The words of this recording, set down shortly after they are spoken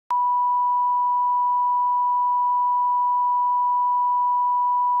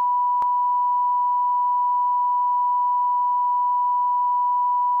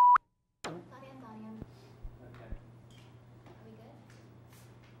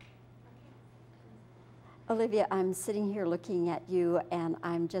Olivia, I'm sitting here looking at you, and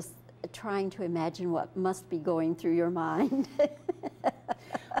I'm just trying to imagine what must be going through your mind.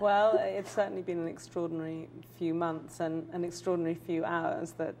 Well, it's certainly been an extraordinary few months and an extraordinary few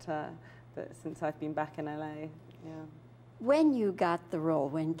hours that since I've been back in LA. Yeah. When you got the role,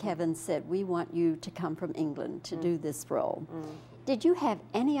 when Kevin said, "We want you to come from England to do this role," did you have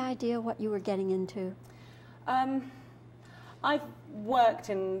any idea what you were getting into? I've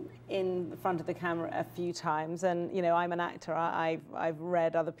worked in front of the camera a few times, and you know, I'm an actor. I've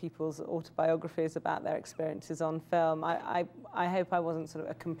read other people's autobiographies about their experiences on film. I hope I wasn't sort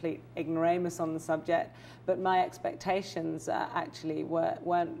of a complete ignoramus on the subject, but my expectations actually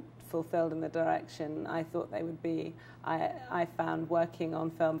weren't fulfilled in the direction I thought they would be. I found working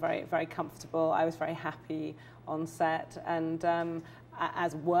on film very, very comfortable. I was very happy on set, and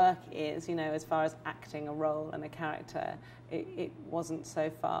as work is, you know, as far as acting a role and a character, it wasn't so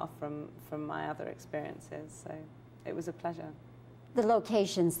far from my other experiences, so it was a pleasure. The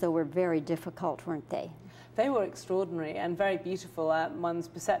locations, though, were very difficult, weren't they? They were extraordinary and very beautiful. One's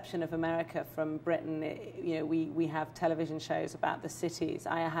perception of America from Britain, you know, we have television shows about the cities.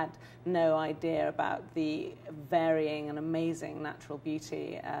 I had no idea about the varying and amazing natural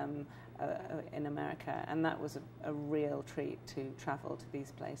beauty in America, and that was a real treat to travel to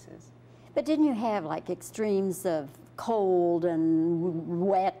these places. But didn't you have like extremes of cold and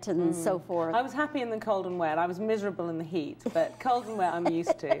wet and so forth? I was happy in the cold and wet. I was miserable in the heat, but cold and wet I'm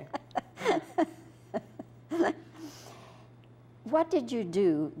used to. What did you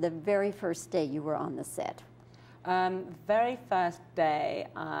do the very first day you were on the set? Very first day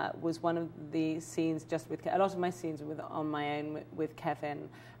was one of the scenes just with a lot of my scenes were on my own with Kevin,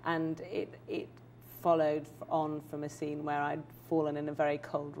 and it followed on from a scene where I'd fallen in a very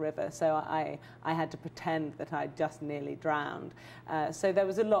cold river, so I had to pretend that I'd just nearly drowned. So there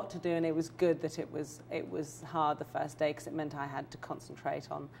was a lot to do, and it was good that it was hard the first day, because it meant I had to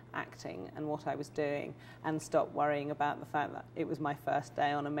concentrate on acting and what I was doing and stop worrying about the fact that it was my first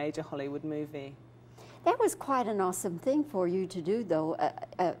day on a major Hollywood movie. That was quite an awesome thing for you to do, though,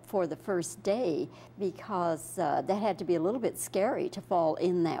 for the first day, because that had to be a little bit scary to fall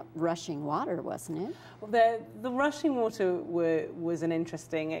in that rushing water, wasn't it? Well, the rushing water was an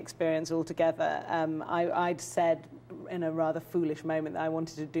interesting experience altogether. I'd said in a rather foolish moment that I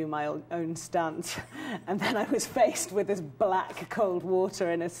wanted to do my own stunt, and then I was faced with this black, cold water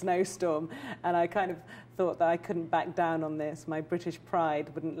in a snowstorm, and I kind of thought that I couldn't back down on this. My British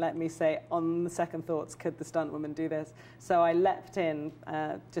pride wouldn't let me say, on the second thoughts, could the stunt woman do this? So I leapt in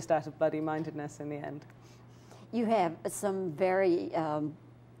just out of bloody-mindedness in the end. You have some very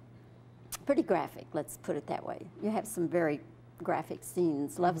pretty graphic, let's put it that way. You have some very graphic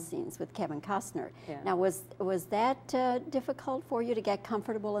scenes, love scenes with Kevin Costner. Yeah. Now, was that difficult for you to get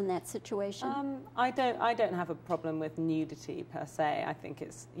comfortable in that situation? I don't have a problem with nudity per se. I think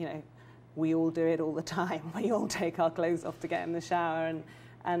it's, you know, we all do it all the time. We all take our clothes off to get in the shower,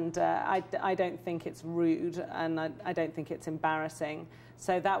 and I don't think it's rude, and I don't think it's embarrassing.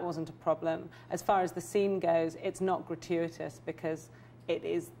 So that wasn't a problem. As far as the scene goes, it's not gratuitous, because it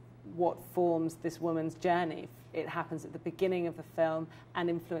is what forms this woman's journey. It happens at the beginning of the film and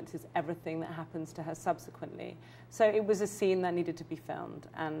influences everything that happens to her subsequently. So it was a scene that needed to be filmed,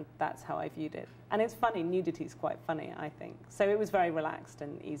 and that's how I viewed it. And it's funny, nudity is quite funny, I think. So it was very relaxed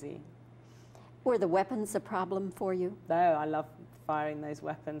and easy. Were the weapons a problem for you? No, I love firing those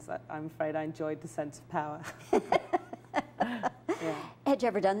weapons. I'm afraid I enjoyed the sense of power. Yeah. Had you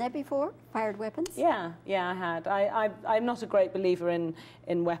ever done that before, fired weapons? Yeah, I had. I'm not a great believer in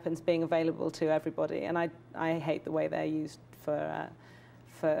weapons being available to everybody, and I hate the way they're used for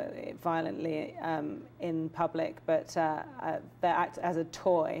violently in public, but they act as a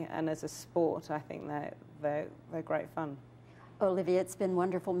toy and as a sport. I think they're great fun. Olivia, it's been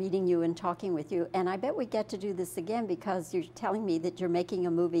wonderful meeting you and talking with you, and I bet we get to do this again, because you're telling me that you're making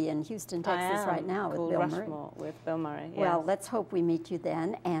a movie in Houston, Texas right now with Bill Murray. With Bill Murray, yes. Well, let's hope we meet you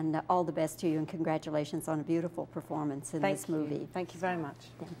then, and all the best to you, and congratulations on a beautiful performance in this movie. Thank you very much.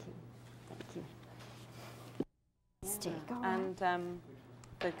 Thank you. Thank you. Stay going. And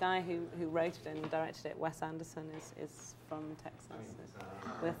the guy who wrote it and directed it, Wes Anderson, is from Texas.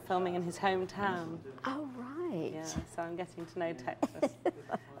 We're filming in his hometown. Oh, right. Yeah, so I'm getting to know Texas,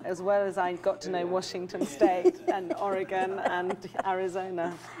 as well as I got to know Washington State and Oregon and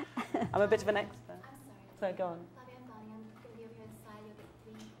Arizona. I'm a bit of an expert. I'm sorry. So go on. Bobbie, I'm Bonnie. I'm going to be over here on the side. You'll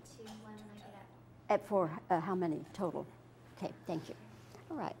get 3, 2, 1 when I get up. For how many total? Okay, thank you.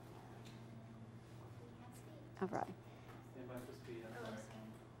 All right. All right.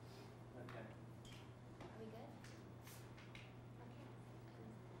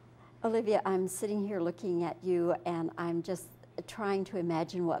 Olivia, I'm sitting here looking at you, and I'm just trying to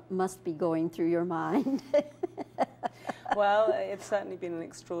imagine what must be going through your mind. Well, it's certainly been an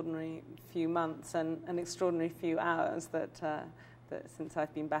extraordinary few months and an extraordinary few hours that since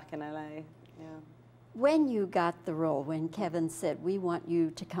I've been back in LA. Yeah. When you got the role, when Kevin said, "We want you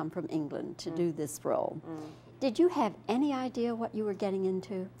to come from England to do this role," did you have any idea what you were getting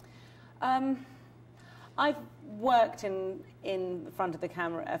into? I've worked in the front of the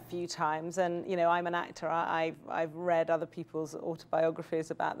camera a few times, and you know, I'm an actor. I've read other people's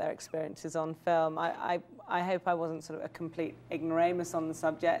autobiographies about their experiences on film. I hope I wasn't sort of a complete ignoramus on the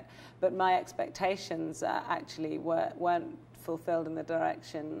subject, but my expectations actually weren't fulfilled in the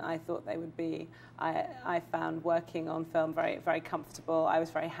direction I thought they would be. I found working on film very, very comfortable. I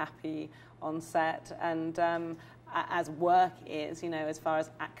was very happy on set, and as work is, you know, as far as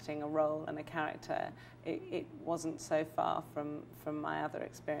acting a role and a character, it wasn't so far from my other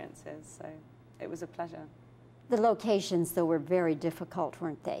experiences, so it was a pleasure. The locations, though, were very difficult,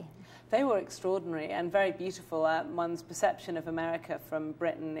 weren't they? They were extraordinary and very beautiful. One's perception of America from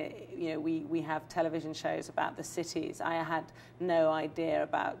Britain, you know, we have television shows about the cities. I had no idea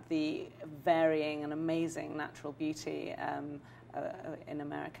about the varying and amazing natural beauty in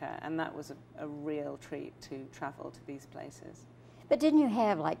America, and that was a real treat to travel to these places. But didn't you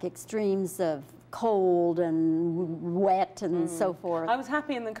have like extremes of cold and wet and so forth? I was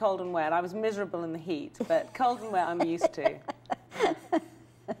happy in the cold and wet. I was miserable in the heat, but cold and wet I'm used to.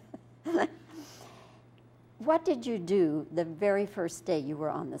 What did you do the very first day you were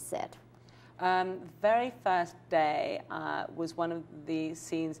on the set? Very first day was one of the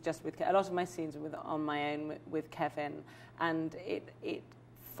scenes just with a lot of my scenes were on my own with Kevin, and it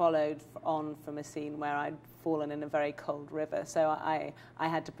followed on from a scene where I'd fallen in a very cold river, so I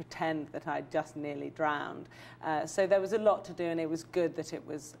had to pretend that I'd just nearly drowned. So there was a lot to do, and it was good that it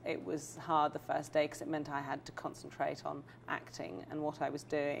was hard the first day, because it meant I had to concentrate on acting and what I was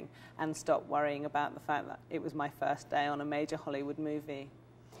doing and stop worrying about the fact that it was my first day on a major Hollywood movie.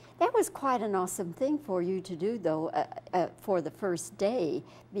 That was quite an awesome thing for you to do, though, for the first day,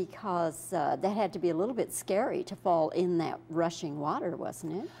 because that had to be a little bit scary to fall in that rushing water,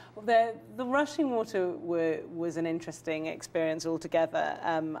 wasn't it? Well, the rushing water was an interesting experience altogether.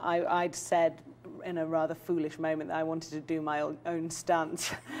 I'd said in a rather foolish moment that I wanted to do my own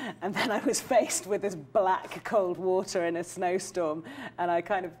stunts, and then I was faced with this black, cold water in a snowstorm, and I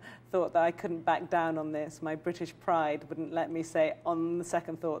kind of thought that I couldn't back down on this. My British pride wouldn't let me say, on the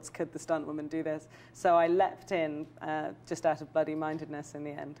second thoughts, could the stunt woman do this? So I leapt in just out of bloody mindedness in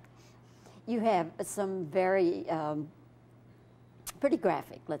the end. You have some very, pretty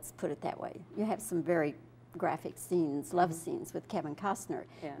graphic, let's put it that way. You have some very graphic scenes, love scenes with Kevin Costner.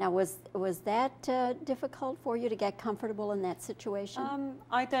 Yeah. Now, was that difficult for you to get comfortable in that situation?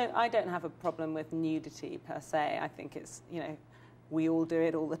 I don't have a problem with nudity per se. I think it's, you know, we all do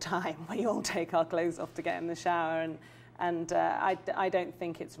it all the time. We all take our clothes off to get in the shower, and I don't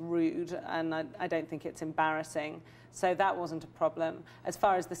think it's rude, and I don't think it's embarrassing. So that wasn't a problem. As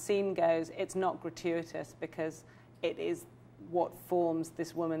far as the scene goes, it's not gratuitous, because it is what forms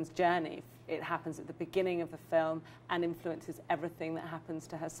this woman's journey. It happens at the beginning of the film and influences everything that happens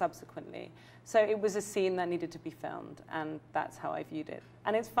to her subsequently. So it was a scene that needed to be filmed, and that's how I viewed it.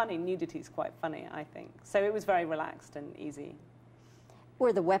 And it's funny, nudity is quite funny, I think. So it was very relaxed and easy.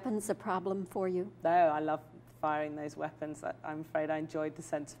 Were the weapons a problem for you? No, I love firing those weapons. I'm afraid I enjoyed the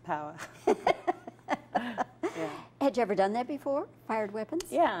sense of power. Yeah. Had you ever done that before, fired weapons?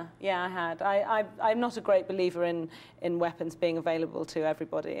 Yeah, I had. I'm not a great believer in weapons being available to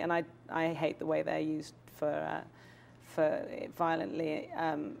everybody, and I hate the way they're used for violently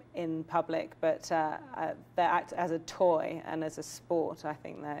in public, but they act as a toy and as a sport. I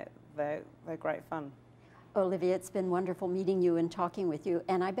think they're great fun. Olivia, it's been wonderful meeting you and talking with you,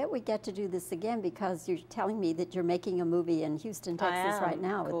 and I bet we get to do this again, because you're telling me that you're making a movie in Houston, Texas right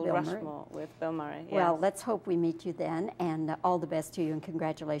now with Bill Murray. With Bill Murray, yes. Well, let's hope we meet you then, and all the best to you, and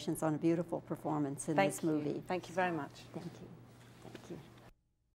congratulations on a beautiful performance in this movie. Thank you very much. Thank you.